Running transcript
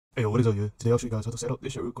Hey, yo, what is up, yeah? Today I'll show you guys how to set up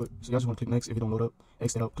this shit real quick. So y'all just want to click next. If you don't load up,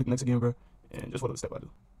 X that out, click next again, bro. And just follow the step I do.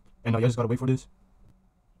 And now y'all just gotta wait for this.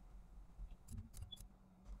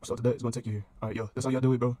 So after that, it's gonna take you here. Alright, yo, that's how y'all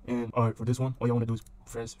do it, bro. And alright, for this one, all y'all wanna do is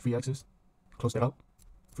press free access. Close that out.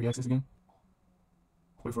 Free access again.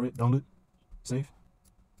 Wait for it, download. Save.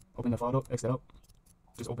 Open that file up, X that out.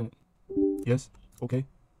 Just open it. Yes, okay.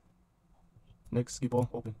 Next, skip all,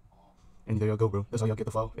 open. And there you go, bro. That's how y'all get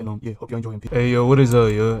the file. And yeah, hope y'all enjoying. Hey, yo, what is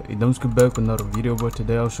up, yo? Hey, don't skip back with another video, but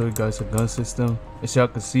today I'll show you guys a gun system. As y'all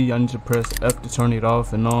can see, y'all need to press F to turn it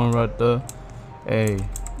off and on right there. Hey,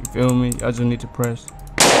 you feel me? Y'all just need to press.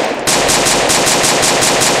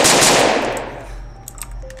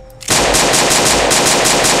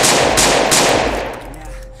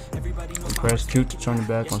 And press Q to turn it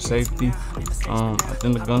back on safety. I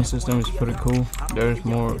think the gun system is pretty cool. There's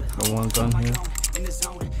more than one gun here.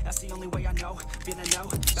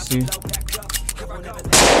 See? If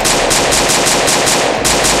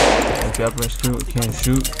y'all press Q, it can't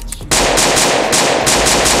shoot.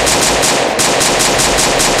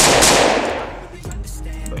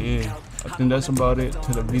 But yeah, I think that's about it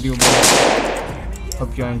to the video, bro.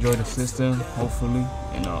 Hope y'all enjoy the system, hopefully.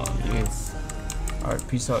 And yeah. Alright,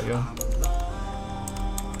 peace out, y'all.